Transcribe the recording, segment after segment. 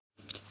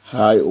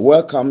Hi,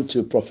 welcome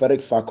to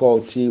Prophetic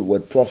Faculty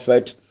with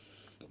Prophet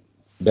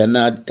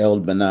Bernard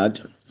L.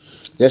 Bernard.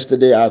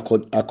 Yesterday I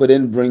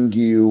couldn't bring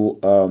you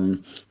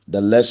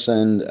the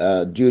lesson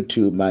due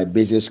to my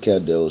busy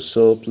schedule,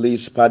 so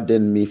please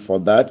pardon me for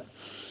that.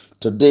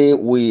 Today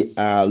we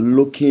are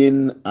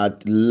looking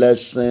at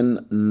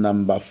lesson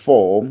number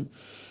 4,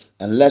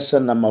 and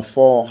lesson number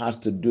 4 has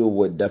to do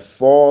with the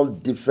 4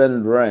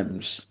 different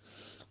realms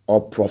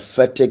of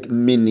prophetic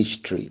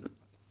ministry.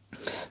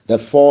 The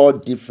 4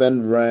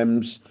 different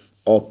realms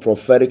of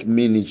prophetic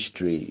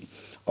ministry,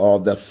 or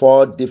the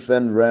 4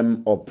 different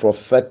realms of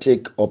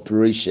prophetic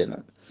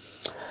operation.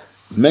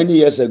 Many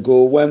years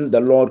ago, when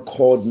the Lord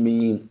called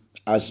me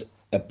as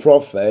a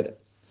prophet,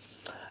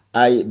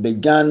 I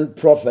began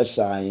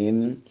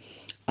prophesying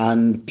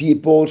and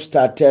people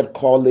started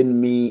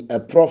calling me a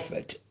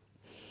prophet.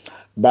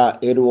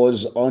 But it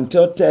was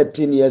until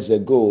 13 years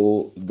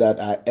ago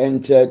that I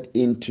entered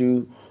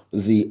into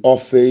the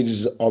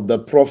office of the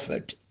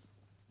prophet.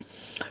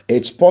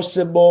 It's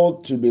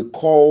possible to be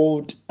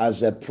called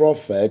as a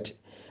prophet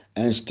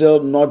and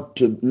still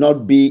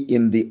not be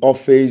in the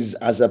office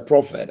as a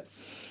prophet.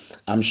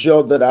 I'm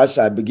sure that as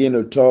I begin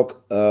to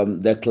talk,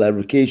 the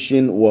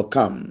clarification will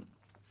come.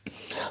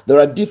 There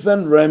are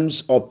different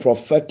realms of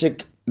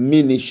prophetic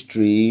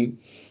ministry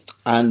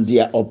and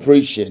their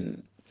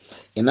operation.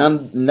 In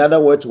other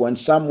words, when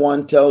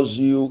someone tells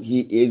you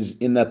he is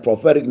in a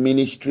prophetic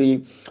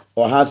ministry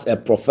or has a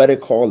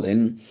prophetic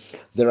calling,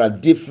 there are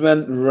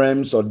different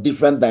realms or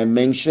different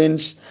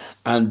dimensions,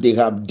 and they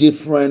have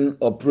different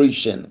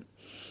operation.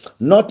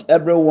 Not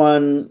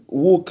everyone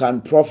who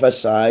can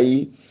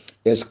prophesy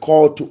is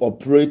called to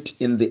operate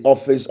in the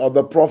office of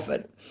a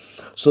prophet.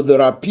 So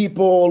there are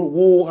people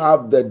who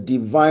have the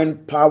divine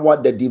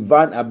power, the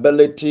divine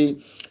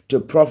ability to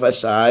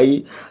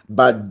prophesy,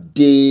 but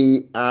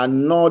they are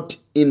not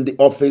in the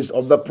office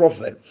of the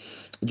prophet.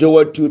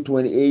 Joel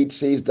 2:28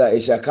 says that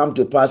it shall come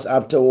to pass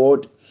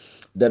afterward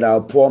that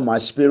I'll pour my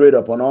spirit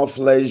upon all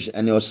flesh,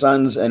 and your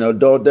sons and your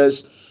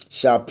daughters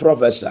shall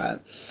prophesy.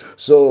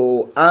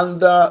 So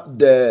under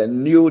the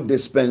new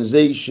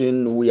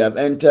dispensation, we have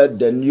entered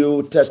the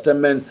New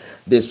Testament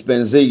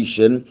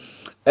dispensation.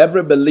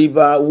 Every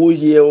believer who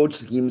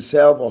yields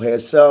himself or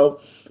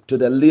herself to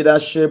the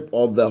leadership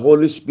of the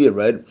Holy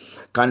Spirit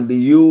can be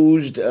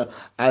used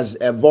as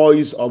a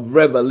voice of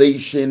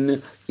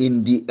revelation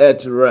in the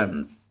earth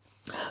realm.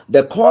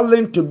 The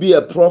calling to be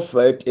a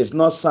prophet is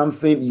not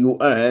something you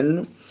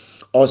earn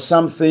or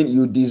something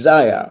you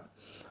desire,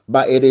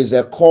 but it is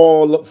a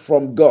call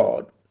from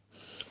God.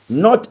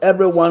 Not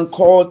everyone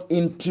called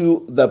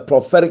into the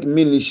prophetic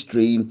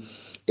ministry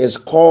is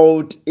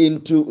called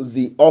into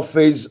the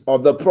office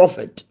of the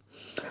prophet,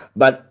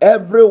 but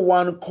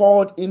everyone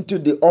called into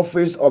the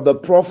office of the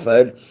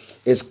prophet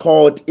is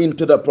called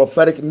into the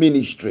prophetic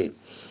ministry.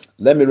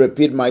 Let me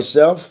repeat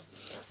myself.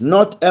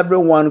 Not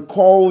everyone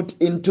called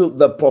into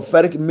the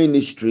prophetic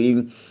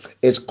ministry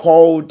is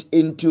called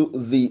into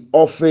the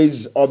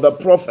office of the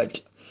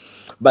prophet,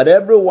 but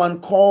everyone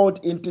called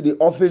into the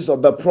office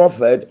of the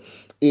prophet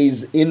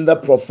is in the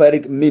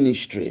prophetic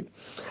ministry.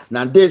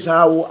 Now, this is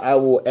how I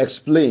will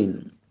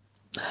explain.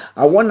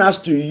 I want us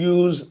to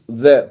use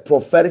the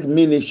prophetic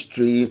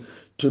ministry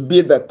to be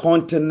the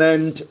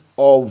continent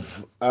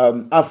of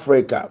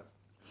Africa.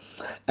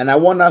 And I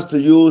want us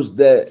to use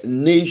the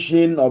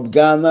nation of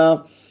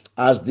Ghana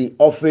as the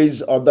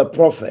office of the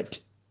prophet.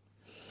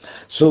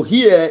 So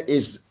here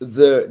is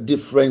the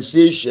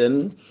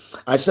differentiation.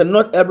 I said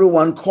not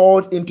everyone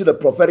called into the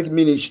prophetic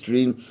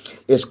ministry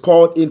is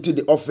called into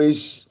the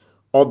office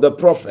of the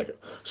prophet.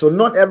 So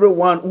not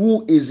everyone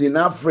who is in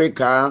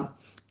Africa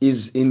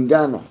is in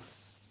Ghana.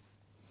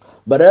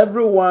 But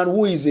everyone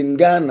who is in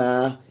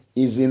Ghana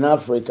is in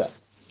Africa.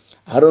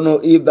 I don't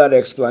know if that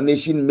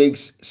explanation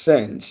makes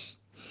sense.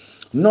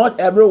 Not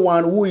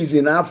everyone who is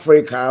in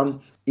Africa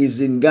is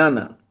in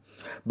Ghana,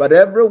 but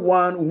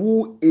everyone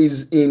who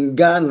is in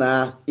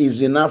Ghana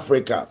is in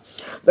Africa.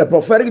 The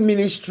prophetic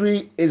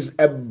ministry is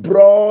a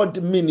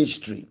broad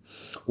ministry,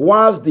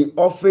 whilst the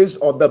office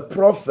of the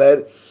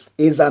prophet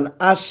is an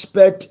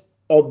aspect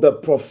of the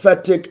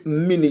prophetic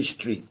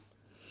ministry.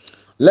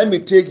 Let me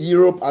take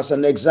Europe as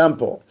an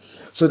example.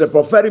 So the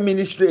prophetic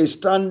ministry is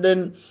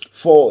standing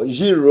for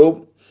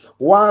Europe,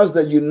 whilst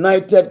the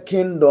United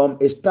Kingdom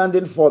is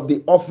standing for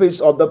the office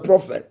of the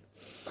prophet.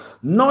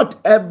 Not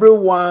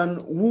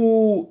everyone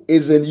who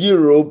is in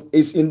Europe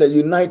is in the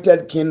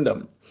United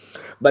Kingdom,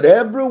 but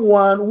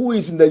everyone who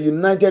is in the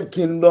United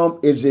Kingdom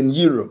is in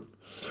Europe.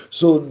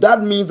 So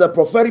that means the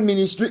prophetic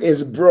ministry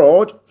is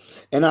broad,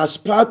 and as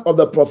part of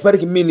the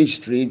prophetic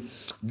ministry,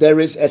 there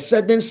is a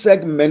certain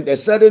segment, a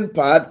certain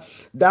part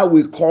that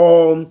we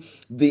call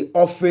the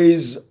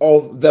office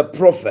of the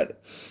prophet.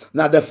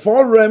 Now, the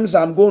 4 realms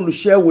I'm going to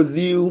share with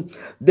you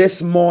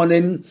this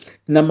morning.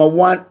 Number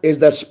 1 is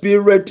the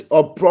spirit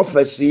of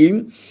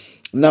prophecy.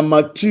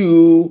 Number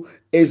 2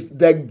 is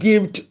the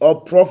gift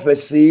of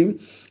prophecy.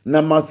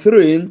 Number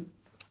 3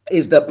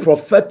 is the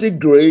prophetic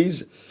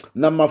grace.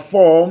 Number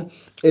 4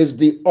 is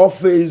the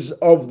office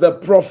of the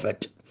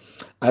prophet.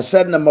 I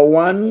said number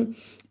 1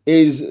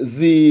 is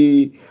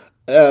the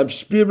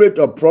spirit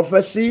of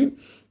prophecy.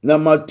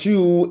 Number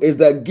 2 is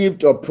the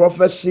gift of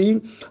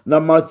prophecy.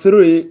 Number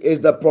 3 is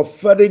the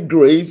prophetic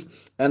grace.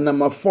 And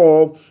number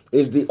 4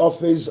 is the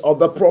office of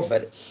the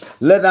prophet.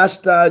 Let us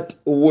start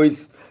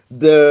with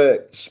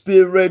the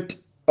spirit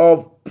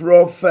of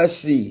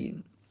prophecy.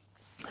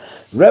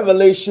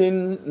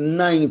 Revelation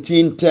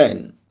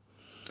 19:10.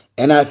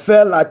 And I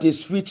fell at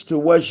his feet to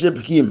worship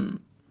him.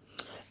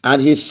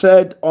 And he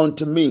said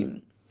unto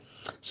me,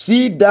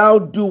 See thou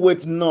do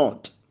it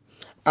not.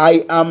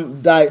 I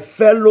am thy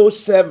fellow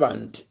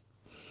servant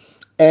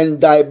and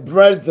thy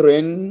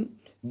brethren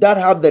that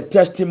have the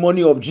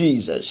testimony of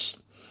Jesus.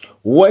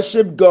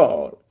 Worship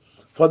God,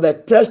 for the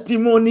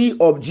testimony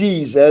of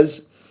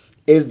Jesus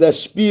is the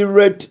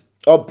spirit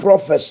of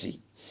prophecy.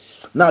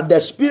 Now,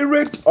 the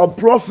spirit of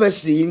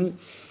prophecy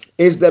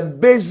is the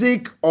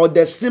basic or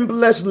the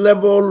simplest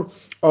level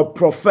of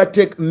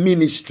prophetic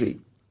ministry.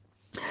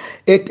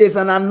 It is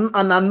an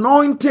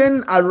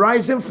anointing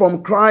arising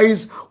from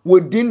Christ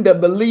within the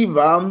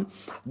believer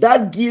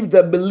that gives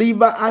the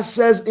believer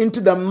access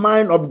into the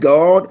mind of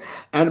God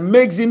and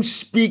makes him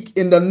speak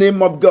in the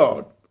name of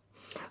God.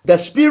 The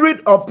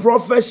spirit of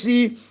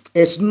prophecy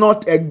is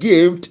not a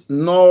gift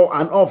nor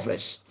an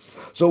office.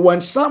 So when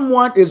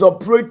someone is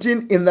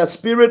operating in the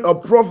spirit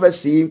of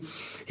prophecy,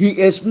 he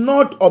is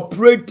not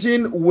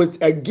operating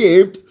with a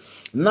gift,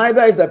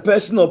 neither is the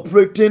person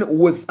operating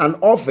with an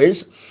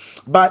office,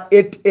 but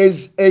it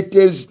is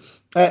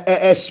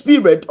a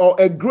spirit or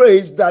a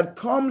grace that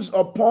comes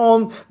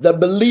upon the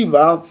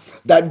believer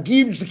that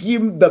gives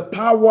him the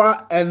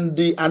power and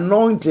the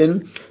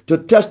anointing to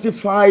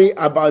testify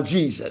about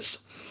Jesus.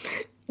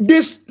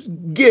 This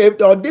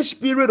gift or this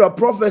spirit of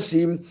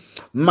prophecy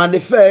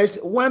manifests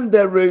when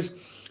there is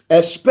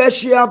a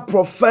special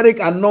prophetic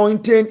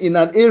anointing in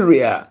an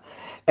area,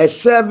 a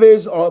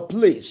service, or a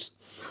place.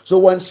 So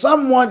when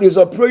someone is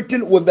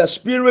operating with the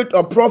spirit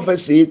of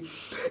prophecy,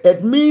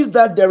 it means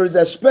that there is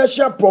a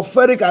special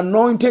prophetic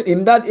anointing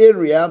in that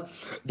area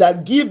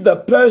that gives the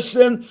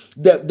person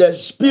the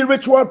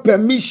spiritual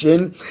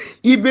permission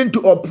even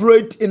to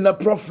operate in the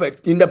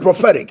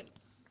prophetic.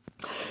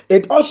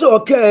 It also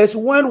occurs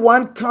when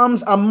one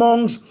comes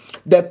amongst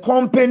the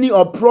company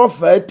of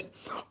prophet,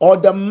 or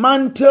the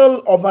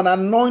mantle of an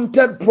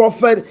anointed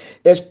prophet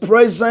is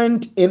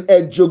present in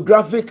a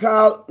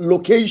geographical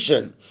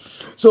location.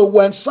 So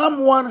when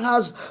someone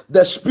has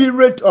the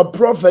spirit of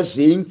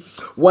prophecy,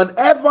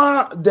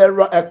 whenever there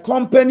are a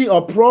company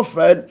of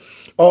prophet,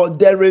 or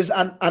there is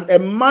a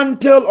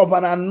mantle of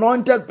an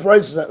anointed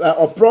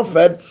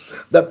prophet,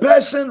 the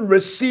person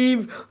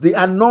receives the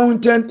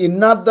anointing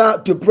in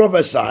order to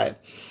prophesy.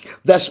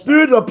 The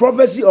spirit of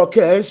prophecy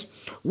occurs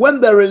when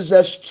there is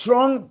a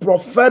strong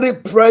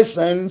prophetic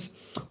presence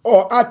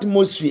or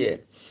atmosphere.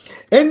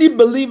 Any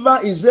believer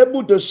is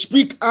able to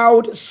speak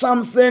out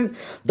something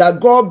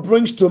that God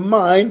brings to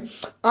mind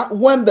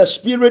when the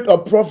spirit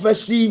of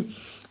prophecy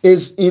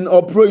is in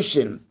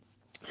operation.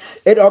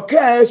 It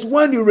occurs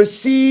when you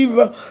receive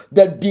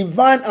the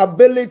divine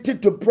ability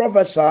to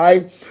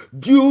prophesy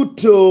due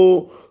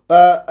to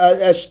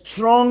a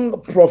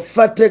strong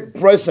prophetic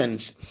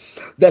presence.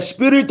 The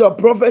spirit of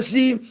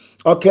prophecy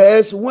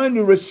occurs when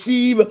you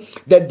receive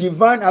the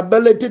divine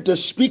ability to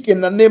speak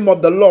in the name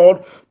of the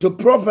Lord, to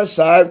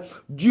prophesy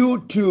due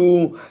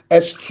to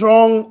a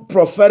strong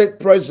prophetic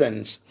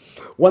presence.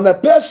 When a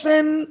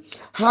person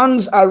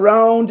hangs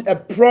around a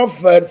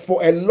prophet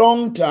for a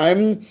long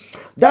time,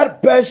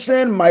 that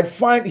person might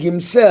find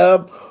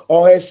himself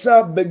or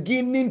herself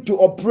beginning to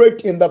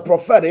operate in the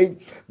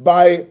prophetic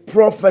by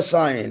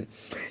prophesying.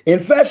 In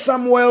 1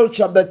 Samuel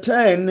chapter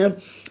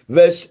 10,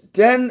 verse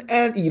 10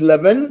 and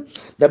 11,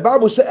 the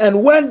Bible says,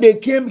 And when they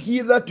came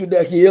hither to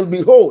the hill,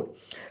 behold,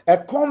 a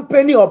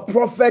company of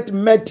prophets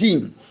met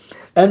him.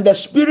 And the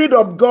Spirit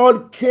of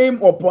God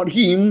came upon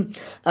him,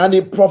 and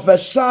he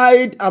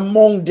prophesied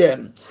among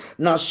them.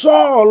 Now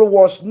Saul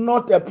was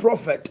not a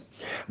prophet,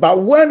 but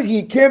when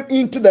he came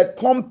into the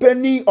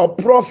company of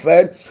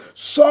prophet,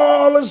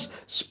 Saul's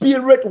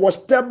spirit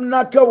was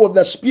tabernacle with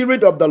the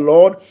Spirit of the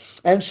Lord,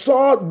 and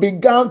Saul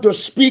began to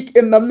speak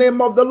in the name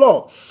of the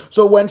Lord.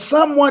 So when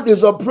someone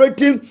is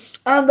operating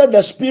under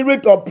the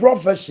spirit of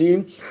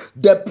prophecy,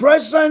 the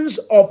presence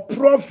of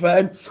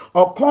prophet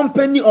or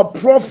company of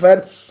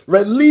prophet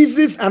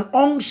releases an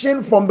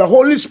unction from the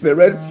Holy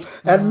Spirit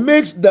and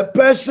makes the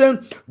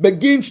person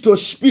begins to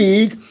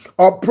speak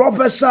or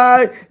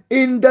prophesy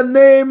in the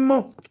name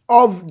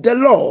of the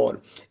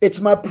Lord. It's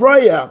my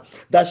prayer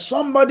that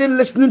somebody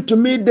listening to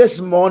me this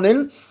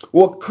morning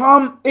will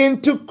come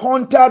into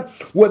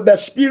contact with the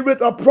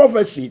spirit of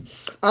prophecy.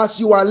 As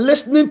you are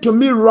listening to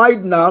me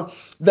right now,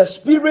 the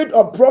spirit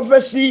of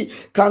prophecy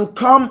can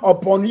come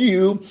upon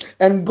you,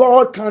 and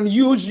God can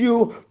use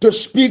you to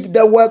speak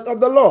the word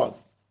of the Lord.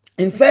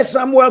 In 1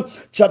 Samuel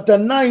chapter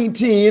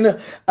 19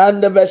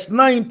 and the verse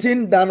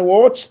 19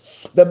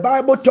 downwards, the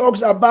Bible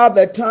talks about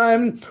the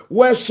time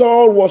where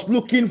Saul was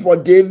looking for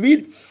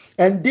David,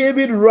 and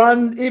David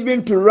ran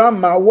even to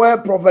Ramah where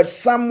prophet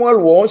Samuel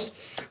was,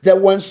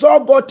 That when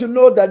Saul got to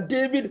know that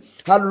David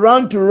had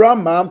run to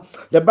Ramah,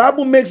 the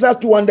Bible makes us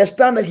to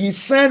understand that he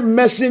sent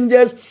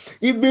messengers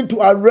even to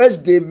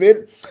arrest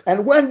David.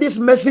 And when these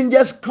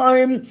messengers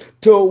came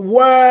to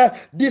where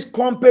this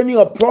company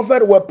of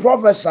prophets were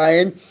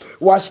prophesying,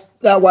 was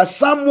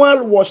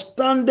Samuel was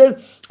standing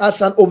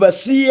as an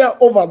overseer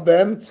over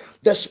them,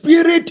 the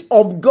Spirit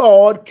of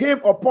God came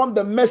upon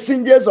the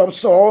messengers of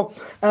Saul,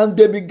 and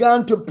they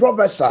began to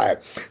prophesy.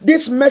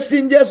 These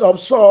messengers of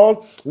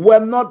Saul were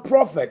not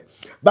prophets,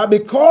 but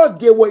because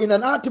they were in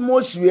an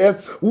atmosphere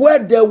where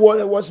there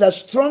was a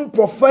strong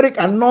prophetic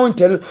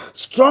anointing,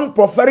 strong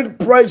prophetic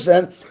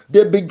presence,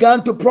 they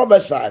began to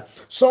prophesy.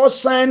 Saul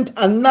sent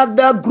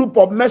another group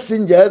of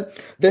messengers.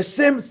 The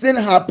same thing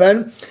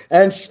happened,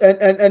 and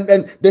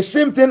the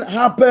same thing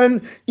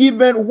happened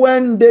even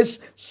when this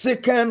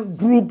second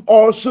group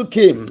also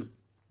came.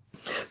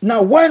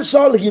 Now, when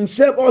Saul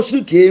himself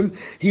also came,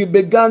 he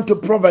began to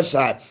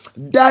prophesy.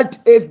 That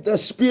is the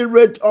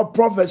spirit of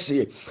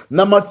prophecy.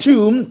 Number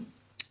 2,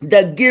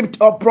 the gift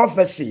of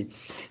prophecy.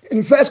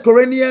 In 1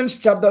 Corinthians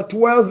chapter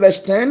 12, verse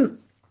 10,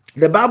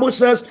 the Bible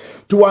says,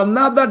 to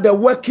another the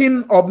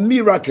working of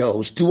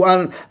miracles, to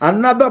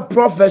another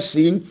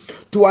prophecy,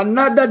 to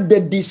another the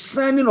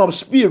discerning of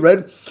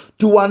spirit,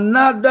 to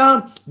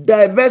another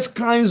diverse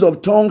kinds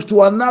of tongues,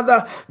 to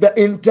another the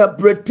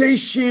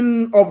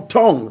interpretation of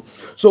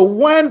tongues. So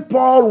when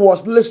Paul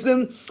was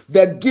listing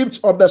the gifts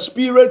of the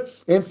Spirit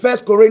in 1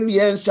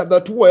 Corinthians chapter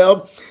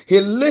 12, he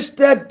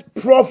listed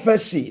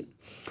prophecy.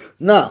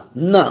 Now,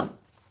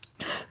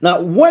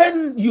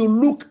 when you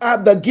look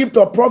at the gift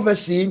of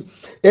prophecy,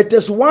 it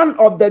is one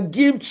of the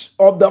gifts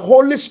of the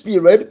Holy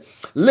Spirit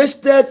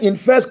listed in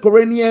 1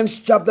 Corinthians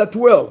chapter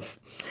 12.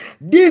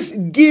 This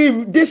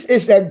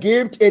is a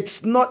gift,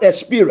 it's not a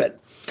spirit.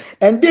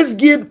 And this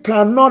gift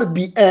cannot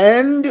be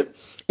earned,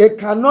 it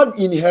cannot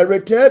be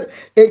inherited,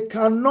 it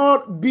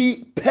cannot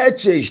be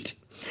purchased.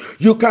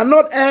 You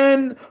cannot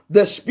earn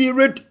the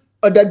spirit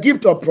or the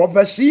gift of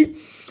prophecy.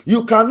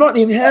 You cannot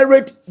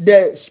inherit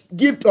the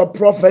gift of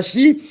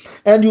prophecy,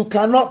 and you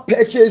cannot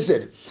purchase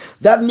it.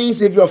 That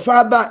means if your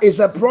father is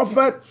a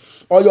prophet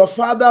or your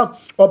father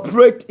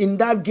operates in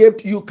that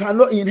gift, you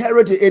cannot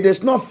inherit it. It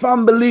is not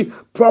family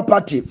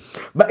property,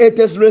 but it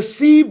is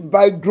received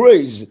by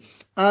grace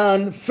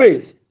and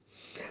faith.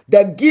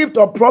 The gift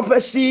of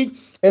prophecy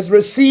is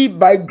received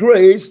by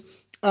grace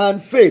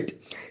and faith.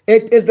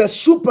 It is the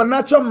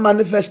supernatural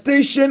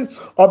manifestation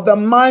of the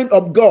mind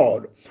of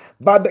God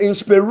by the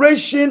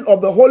inspiration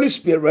of the Holy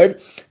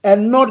Spirit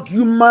and not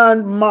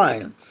human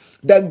mind.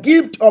 The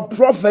gift of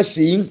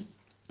prophecy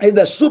is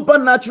the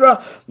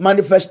supernatural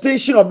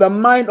manifestation of the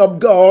mind of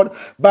God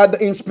by the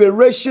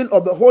inspiration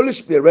of the Holy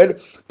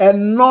Spirit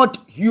and not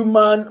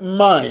human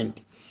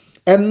mind.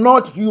 And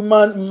not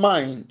human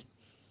mind.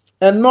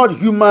 And not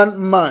human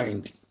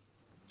mind.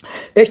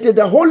 It is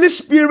the Holy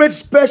Spirit's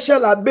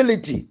special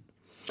ability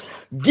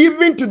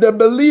given to the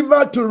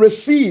believer to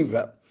receive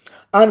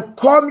and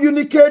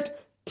communicate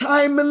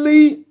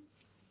timely,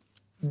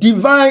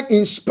 divine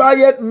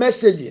inspired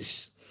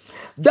messages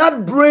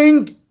that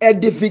bring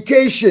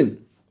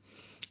edification,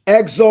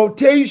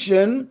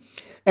 exaltation,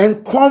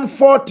 and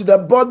comfort to the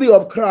body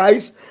of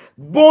Christ,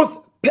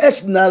 both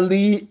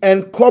personally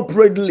and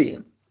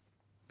corporately.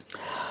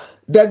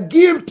 The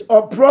gift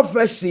of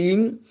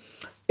prophecy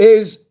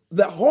is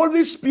the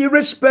Holy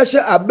Spirit's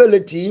special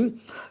ability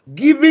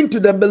given to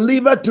the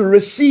believer to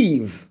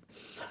receive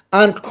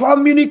and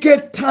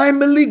communicate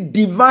timely,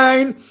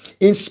 divine,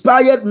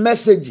 inspired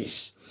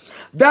messages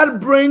that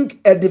bring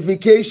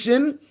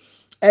edification,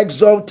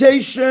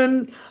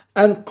 exaltation,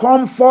 and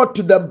comfort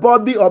to the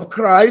body of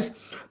Christ,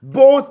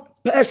 both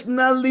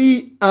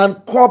personally and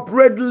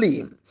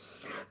corporately.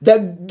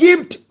 The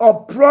gift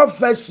of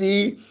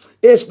prophecy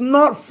is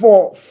not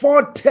for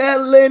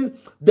foretelling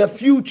the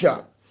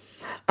future,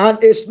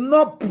 and is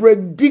not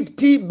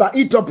predictive by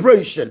its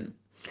operation.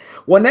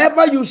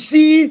 Whenever you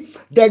see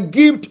the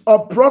gift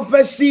of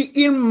prophecy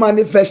in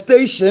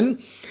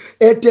manifestation,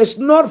 it is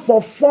not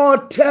for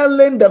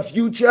foretelling the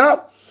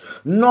future,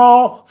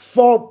 nor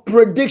for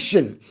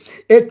prediction.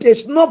 It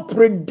is not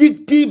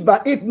predictive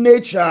by its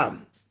nature.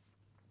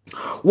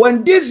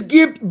 When this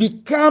gift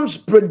becomes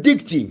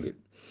predictive,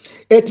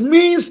 it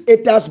means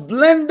it has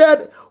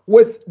blended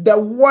with the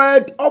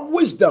word of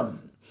wisdom.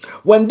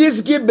 When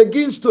this gift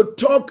begins to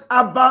talk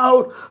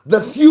about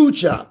the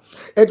future,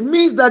 it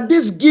means that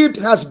this gift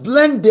has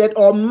blended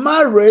or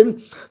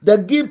married the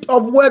gift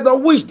of word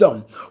of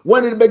wisdom.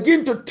 When it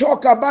begins to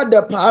talk about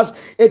the past,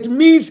 it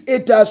means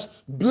it has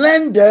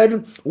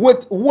blended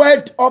with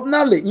word of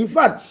knowledge. In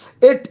fact,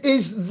 it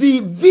is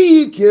the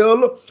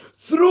vehicle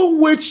through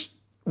which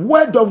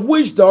word of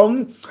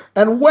wisdom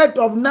and word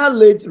of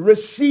knowledge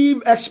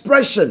receive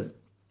expression.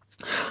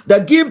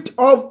 The gift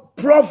of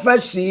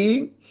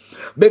prophecy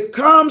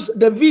becomes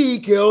the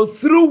vehicle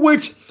through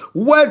which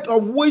word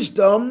of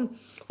wisdom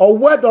or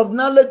word of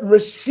knowledge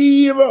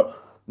receive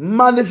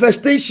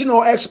manifestation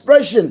or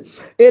expression.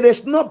 It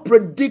is not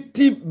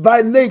predictive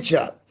by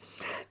nature.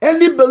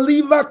 Any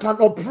believer can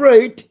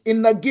operate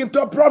in the gift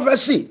of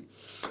prophecy.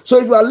 So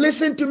if you are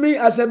listening to me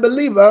as a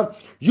believer,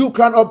 you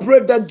can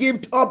operate the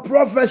gift of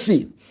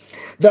prophecy.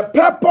 The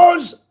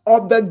purpose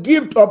of the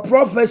gift of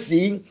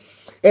prophecy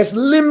is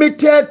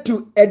limited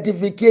to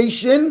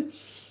edification,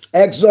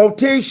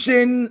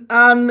 exaltation,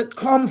 and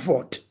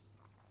comfort.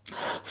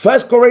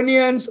 1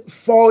 Corinthians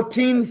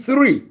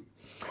 14:3.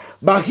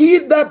 But he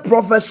that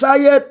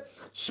prophesieth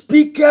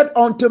speaketh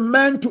unto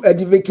men to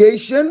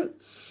edification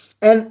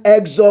and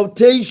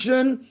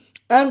exaltation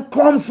and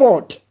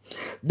comfort.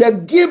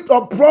 The gift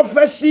of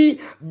prophecy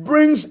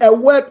brings a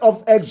word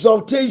of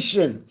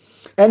exaltation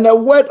and a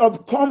word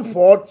of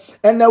comfort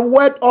and a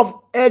word of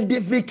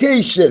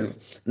edification.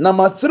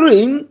 Number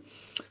 3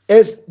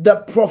 is the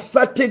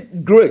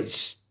prophetic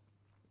grace.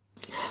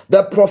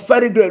 The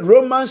prophetic grace.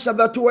 Romans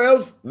chapter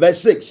 12,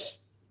 verse 6.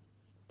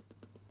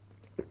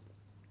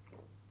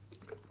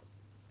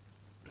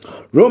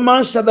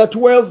 Romans chapter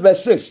 12,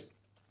 verse 6.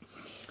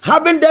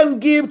 Having them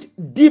gifts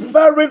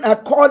differing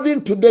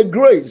according to the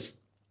grace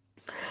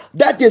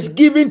that is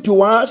given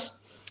to us,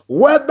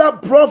 whether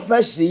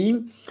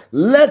prophecy,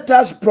 let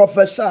us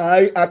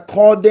prophesy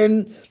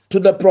according to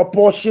the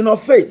proportion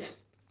of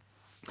faith.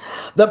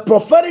 The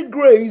prophetic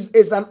grace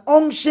is an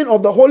unction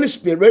of the Holy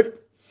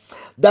Spirit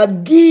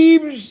that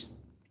gives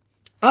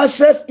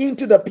access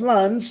into the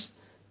plans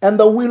and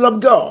the will of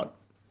God.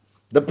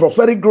 The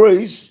prophetic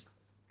grace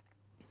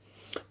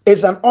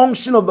is an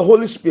unction of the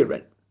Holy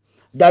Spirit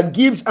that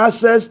gives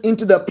access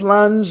into the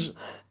plans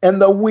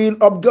and the will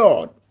of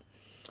God.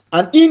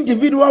 An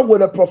individual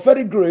with a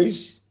prophetic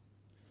grace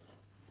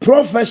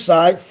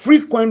prophesy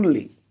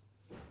frequently,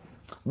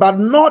 but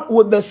not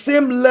with the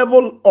same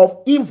level of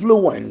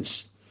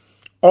influence,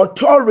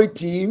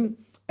 authority,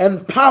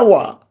 and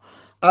power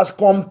as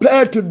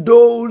compared to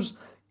those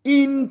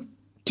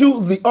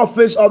into the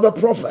office of the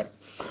prophet.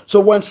 So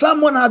when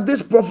someone has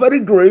this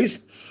prophetic grace,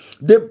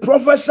 they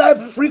prophesy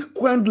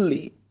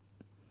frequently,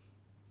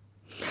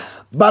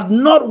 but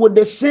not with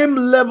the same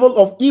level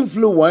of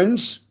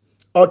influence,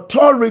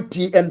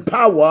 authority, and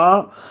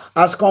power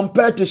as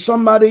compared to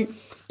somebody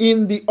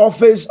in the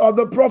office of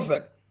the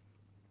prophet.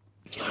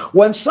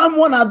 When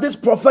someone has this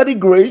prophetic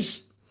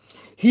grace,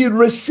 he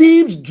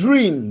receives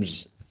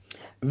dreams,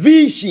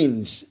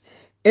 visions,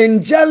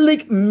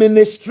 angelic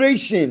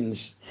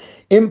ministrations,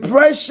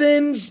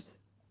 impressions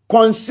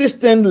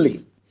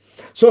consistently.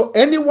 So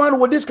anyone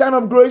with this kind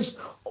of grace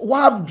will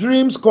have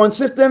dreams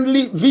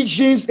consistently,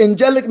 visions,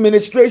 angelic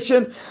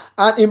ministration,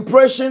 and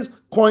impressions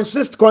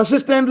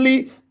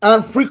consistently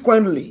and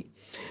frequently.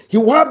 He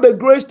will have the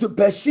grace to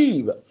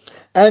perceive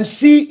and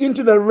see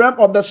into the realm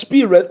of the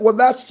spirit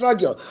without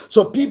struggle.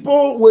 So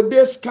people with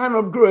this kind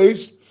of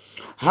grace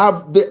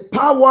have the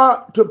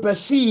power to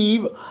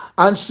perceive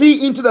and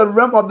see into the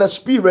realm of the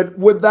spirit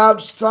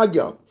without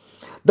struggle.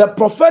 The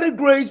prophetic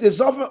grace is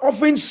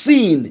often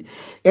seen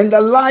in the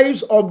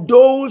lives of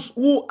those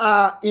who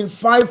are in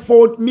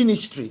fivefold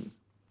ministry.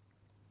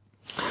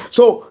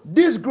 So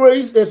this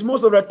grace is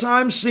most of the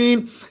time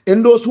seen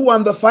in those who are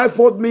in the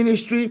fivefold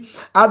ministry,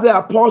 other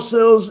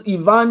apostles,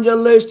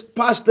 evangelists,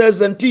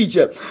 pastors, and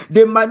teachers.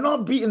 They might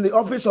not be in the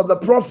office of the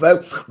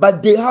prophet,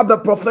 but they have the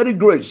prophetic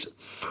grace.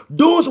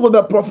 Those with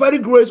the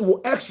prophetic grace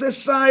will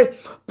exercise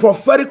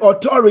prophetic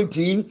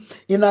authority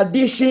in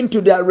addition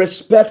to their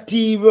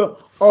respective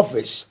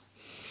office.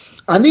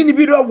 An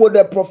individual with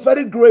the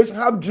prophetic grace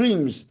have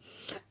dreams,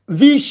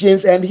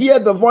 visions, and hear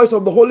the voice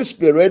of the Holy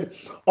Spirit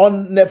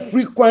on a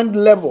frequent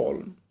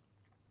level.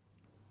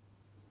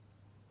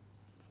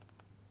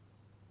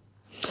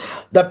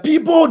 The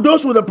people,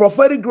 those with the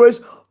prophetic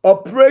grace,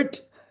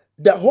 operate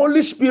the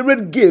Holy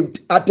Spirit gift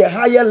at a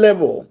higher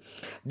level.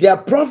 Their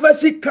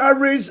prophecy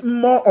carries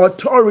more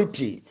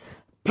authority,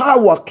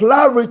 power,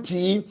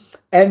 clarity,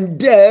 and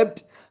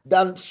depth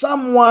than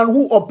someone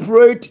who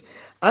operates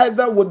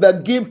either with the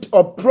gift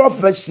of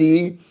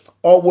prophecy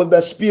or with the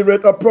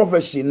spirit of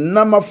prophecy.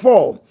 Number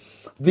 4,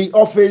 the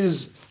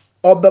office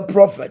of the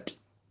prophet.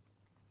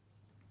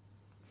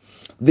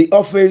 The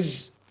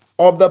office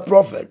of the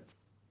prophet.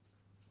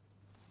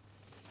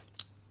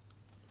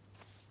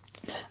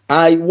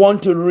 I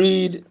want to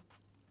read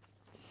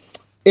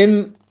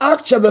in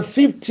Acts chapter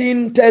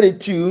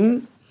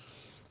 15:32.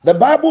 The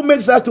Bible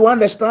makes us to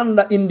understand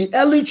that in the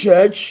early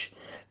church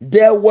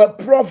there were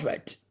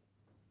prophets,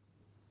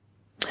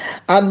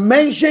 and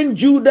mentioned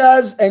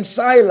Judas and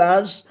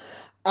Silas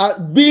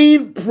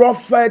being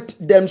prophet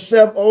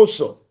themselves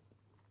also.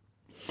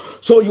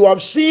 So you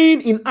have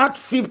seen in Acts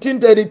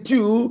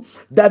 15:32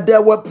 that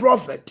there were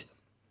prophets.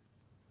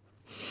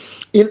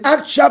 In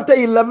Acts chapter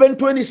 11,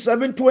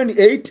 27,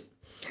 28,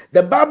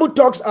 the Bible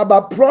talks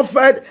about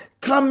prophet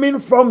coming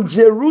from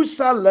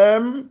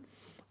Jerusalem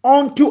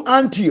unto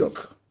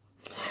Antioch.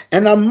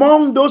 And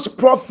among those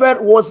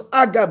prophets was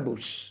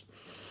Agabus.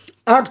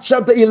 Acts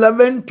chapter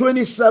 11,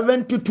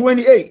 27 to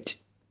 28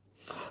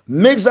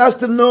 makes us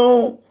to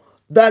know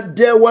that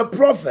there were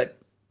prophets.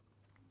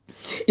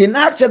 In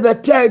Acts chapter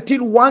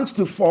 13, 1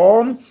 to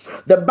 4,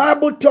 the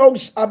Bible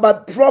talks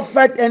about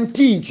prophets and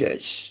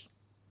teachers.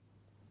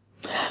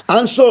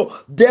 And so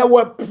there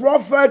were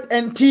prophets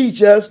and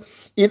teachers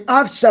in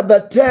Acts chapter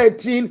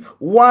 13,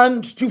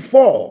 1 to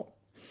 4.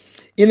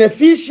 In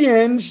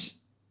Ephesians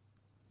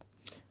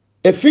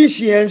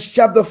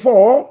chapter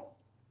 4,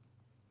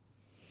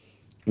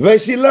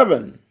 verse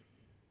 11.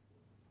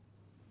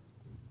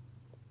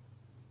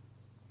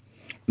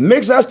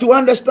 Makes us to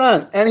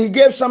understand. And he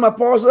gave some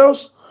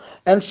apostles,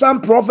 and some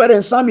prophets,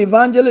 and some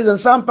evangelists, and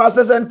some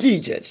pastors and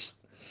teachers.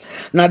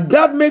 Now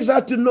that makes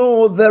us to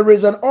know there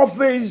is an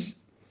office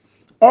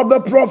of the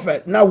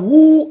prophet. Now,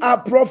 who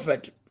are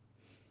prophets?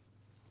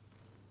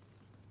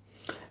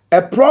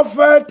 A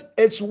prophet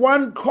is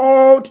one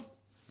called,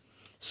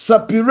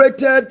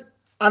 separated,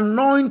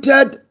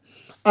 anointed,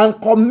 and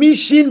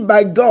commissioned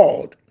by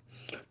God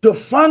to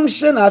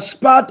function as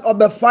part of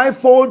the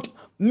fivefold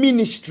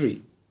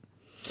ministry.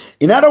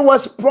 In other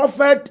words,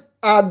 prophets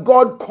are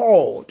God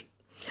called.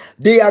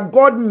 They are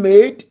God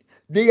made.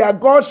 They are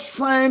God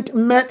sent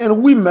men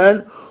and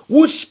women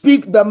who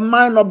speak the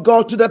mind of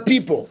God to the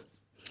people.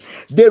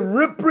 They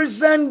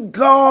represent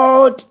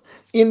God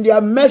in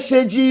their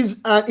messages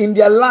and in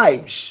their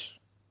lives.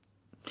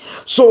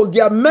 So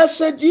their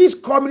messages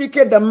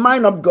communicate the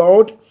mind of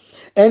God,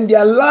 and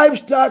their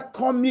lifestyle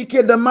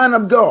communicate the mind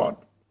of God.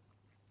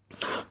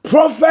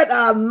 Prophets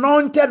are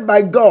anointed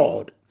by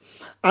God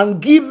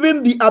and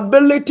given the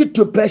ability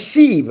to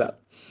perceive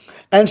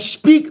and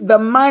speak the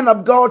mind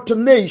of God to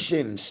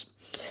nations,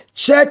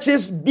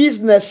 churches,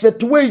 business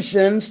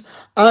situations,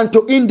 and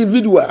to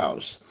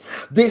individuals.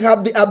 They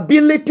have the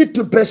ability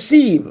to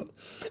perceive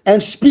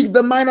and speak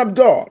the mind of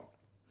God.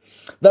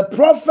 The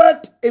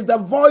prophet is the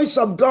voice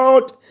of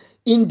God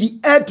in the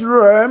earth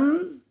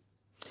realm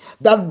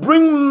that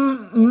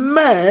bring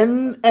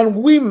men and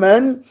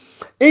women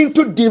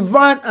into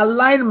divine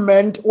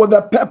alignment with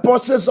the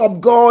purposes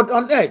of God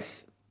on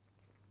earth.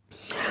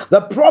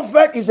 The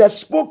prophet is a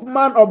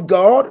spokesman of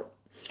God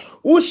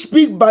who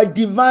speaks by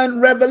divine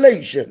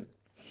revelation.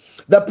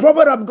 The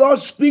prophet of God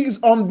speaks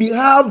on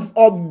behalf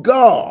of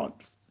God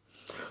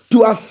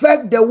to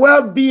affect the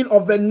well-being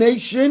of a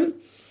nation,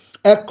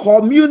 a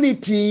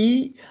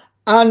community,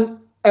 and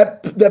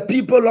the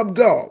people of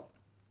God.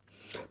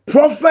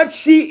 Prophets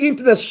see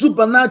into the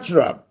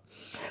supernatural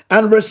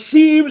and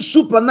receive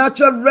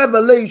supernatural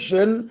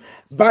revelation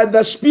by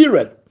the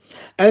Spirit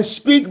and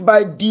speak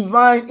by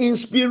divine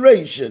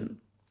inspiration.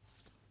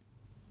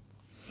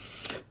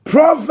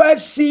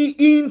 Prophets see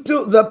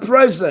into the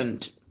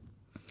present,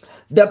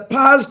 the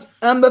past,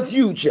 and the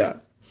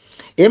future.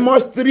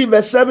 Amos 3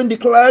 verse 7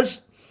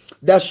 declares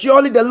that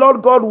surely the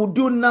Lord God will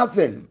do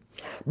nothing,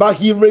 but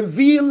he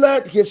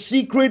revealed his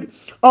secret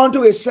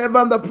unto his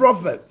servant the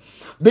prophet.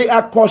 They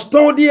are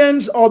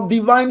custodians of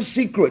divine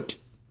secret.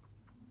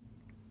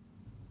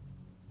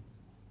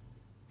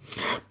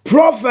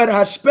 Prophet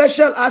has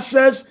special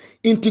access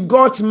into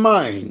God's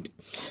mind.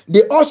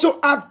 They also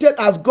acted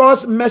as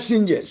God's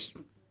messengers.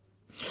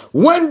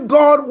 When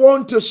God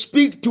wants to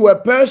speak to a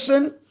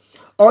person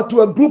or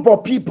to a group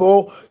of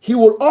people, he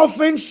will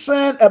often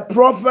send a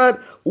prophet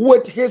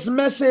with his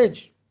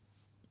message.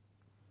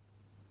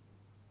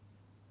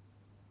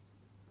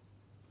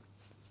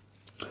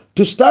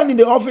 To stand in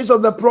the office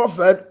of the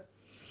prophet,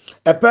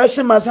 a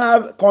person must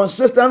have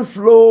consistent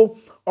flow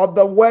of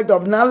the word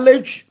of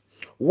knowledge,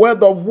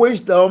 word of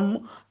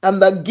wisdom,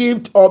 and the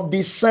gift of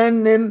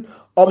discerning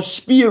of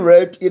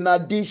spirit in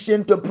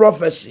addition to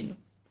prophecy.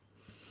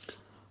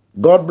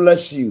 God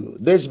bless you.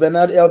 This is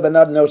Bernard L.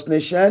 Bernard Nels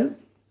Nation.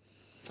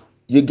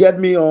 You get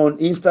me on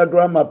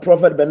Instagram at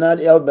Prophet Bernard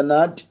L.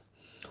 Bernard,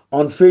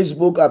 on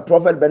Facebook at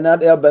Prophet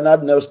Bernard L.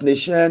 Bernard Nels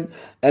Nation,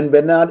 and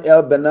Bernard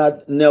L.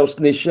 Bernard Nels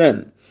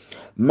Nation.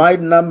 My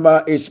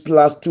number is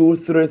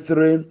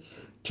 +233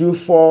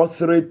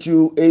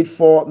 2432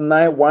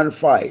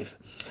 84915.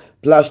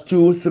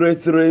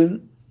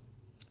 +233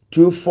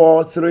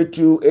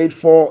 2432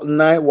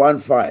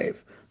 84915.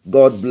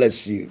 God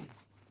bless you.